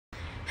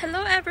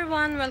Hello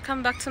everyone,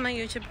 welcome back to my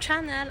YouTube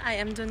channel. I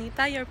am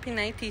Donita, your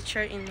Pinay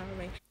teacher in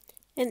Norway.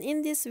 And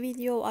in this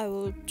video, I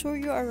will tour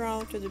you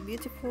around to the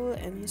beautiful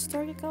and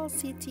historical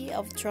city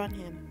of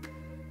Trondheim.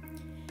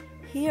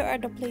 Here are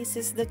the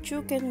places that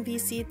you can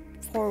visit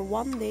for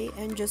one day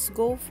and just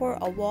go for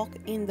a walk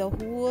in the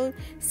whole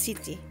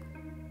city.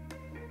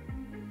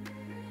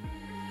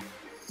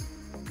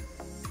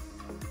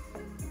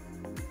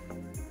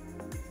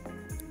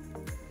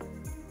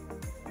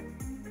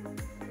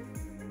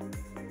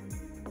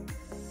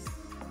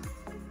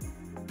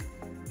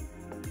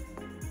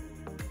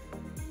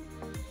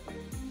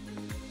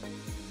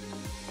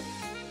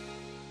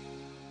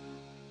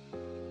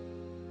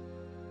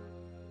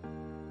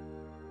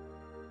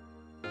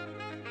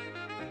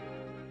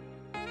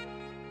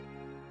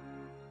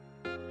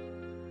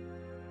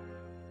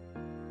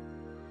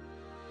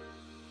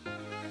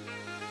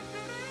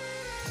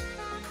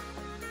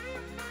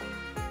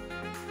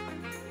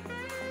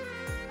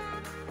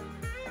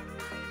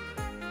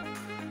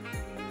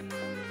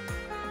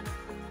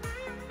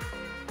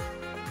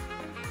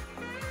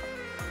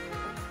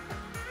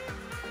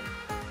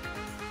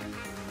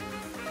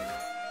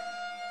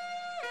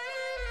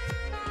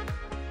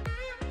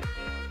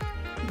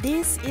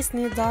 This is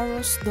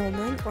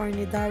Nidarosdomen or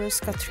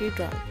Nidaros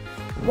Cathedral,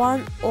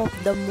 one of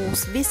the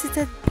most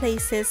visited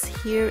places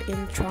here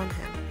in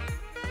Trondheim.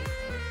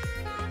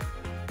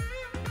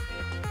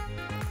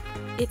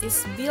 It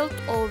is built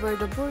over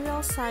the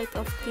burial site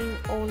of King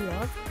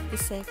Olav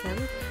II,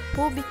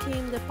 who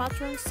became the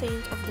patron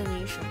saint of the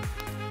nation,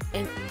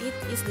 and it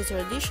is the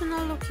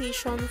traditional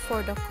location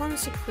for the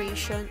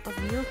consecration of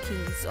new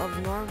kings of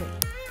Norway.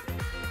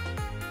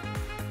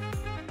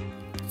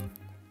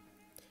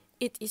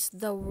 It is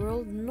the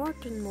world's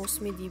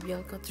northernmost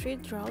medieval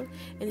cathedral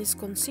and is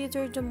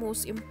considered the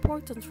most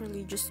important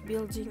religious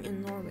building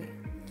in Norway,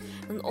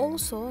 and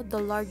also the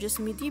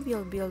largest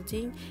medieval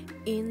building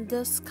in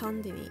the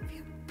Scandinavia.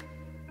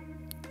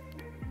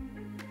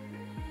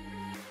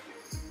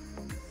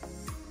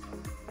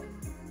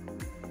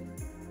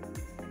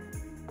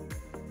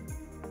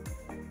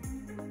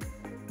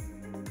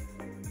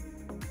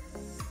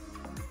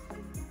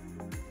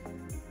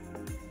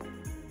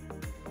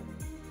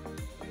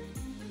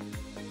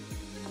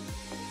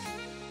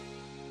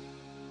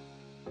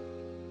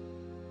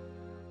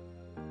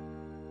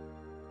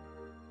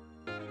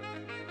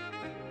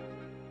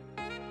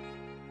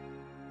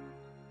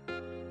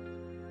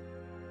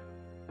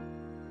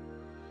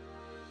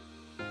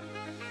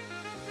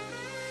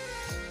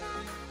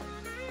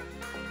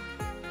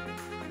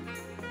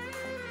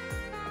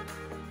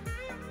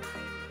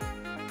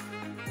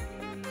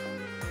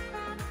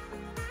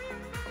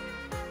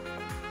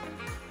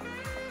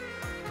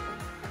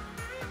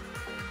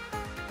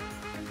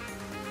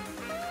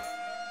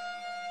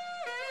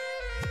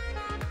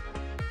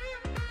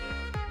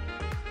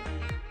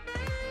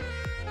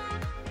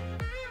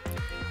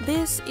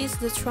 This is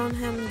the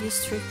Trondheim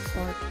District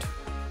Court.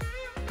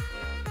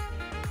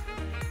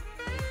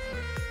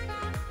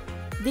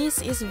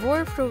 This is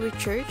Vorfrue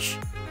Church.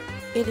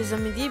 It is a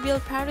medieval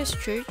parish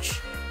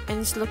church and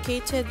is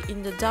located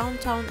in the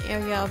downtown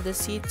area of the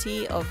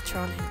city of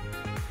Trondheim,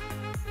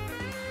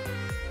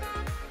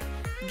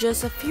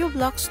 just a few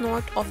blocks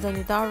north of the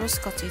Nidaros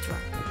Cathedral.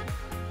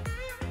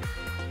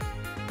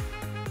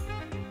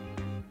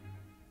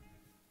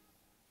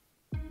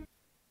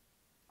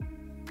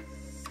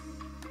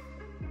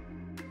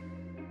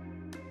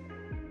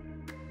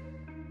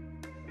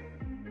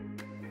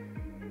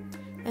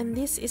 And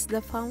this is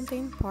the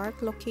fountain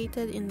park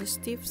located in the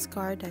Stift's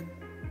garden.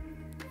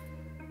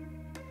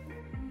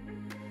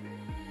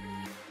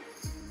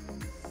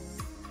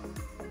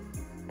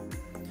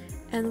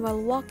 And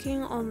while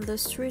walking on the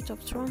street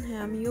of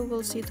Trondheim, you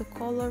will see the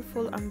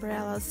colorful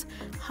umbrellas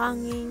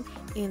hanging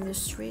in the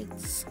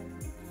streets.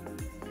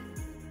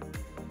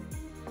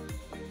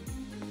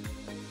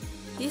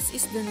 This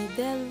is the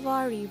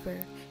Nidelva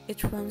River.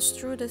 It runs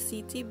through the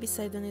city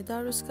beside the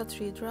Nidaros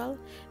Cathedral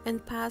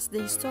and past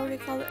the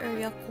historical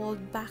area called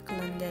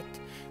Backlandet,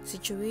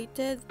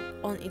 situated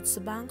on its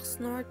banks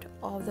north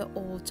of the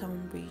Old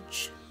Town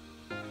Bridge.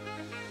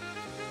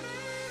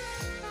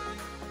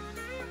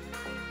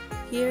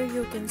 Here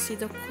you can see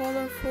the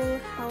colorful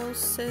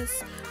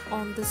houses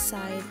on the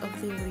side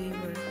of the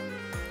river.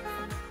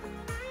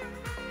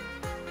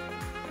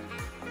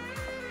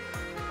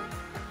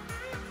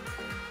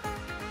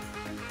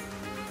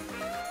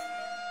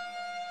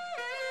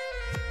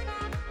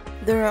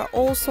 There are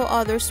also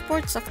other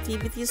sports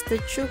activities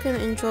that you can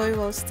enjoy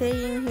while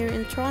staying here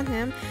in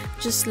Trondheim,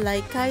 just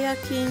like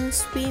kayaking,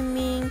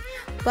 swimming,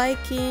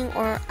 biking,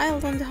 or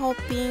island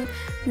hopping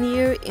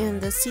near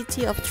in the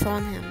city of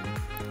Trondheim.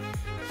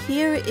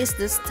 Here is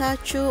the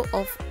statue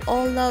of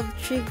Olav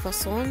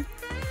Tryggvason,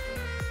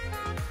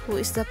 who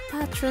is the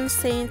patron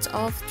saint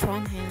of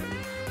Trondheim.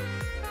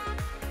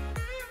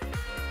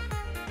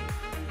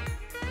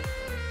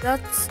 That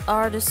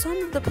are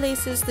some of the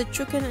places that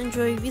you can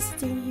enjoy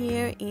visiting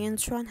here in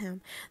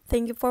Trondheim.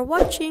 Thank you for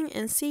watching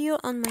and see you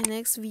on my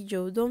next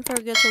video. Don't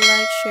forget to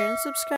like, share, and subscribe.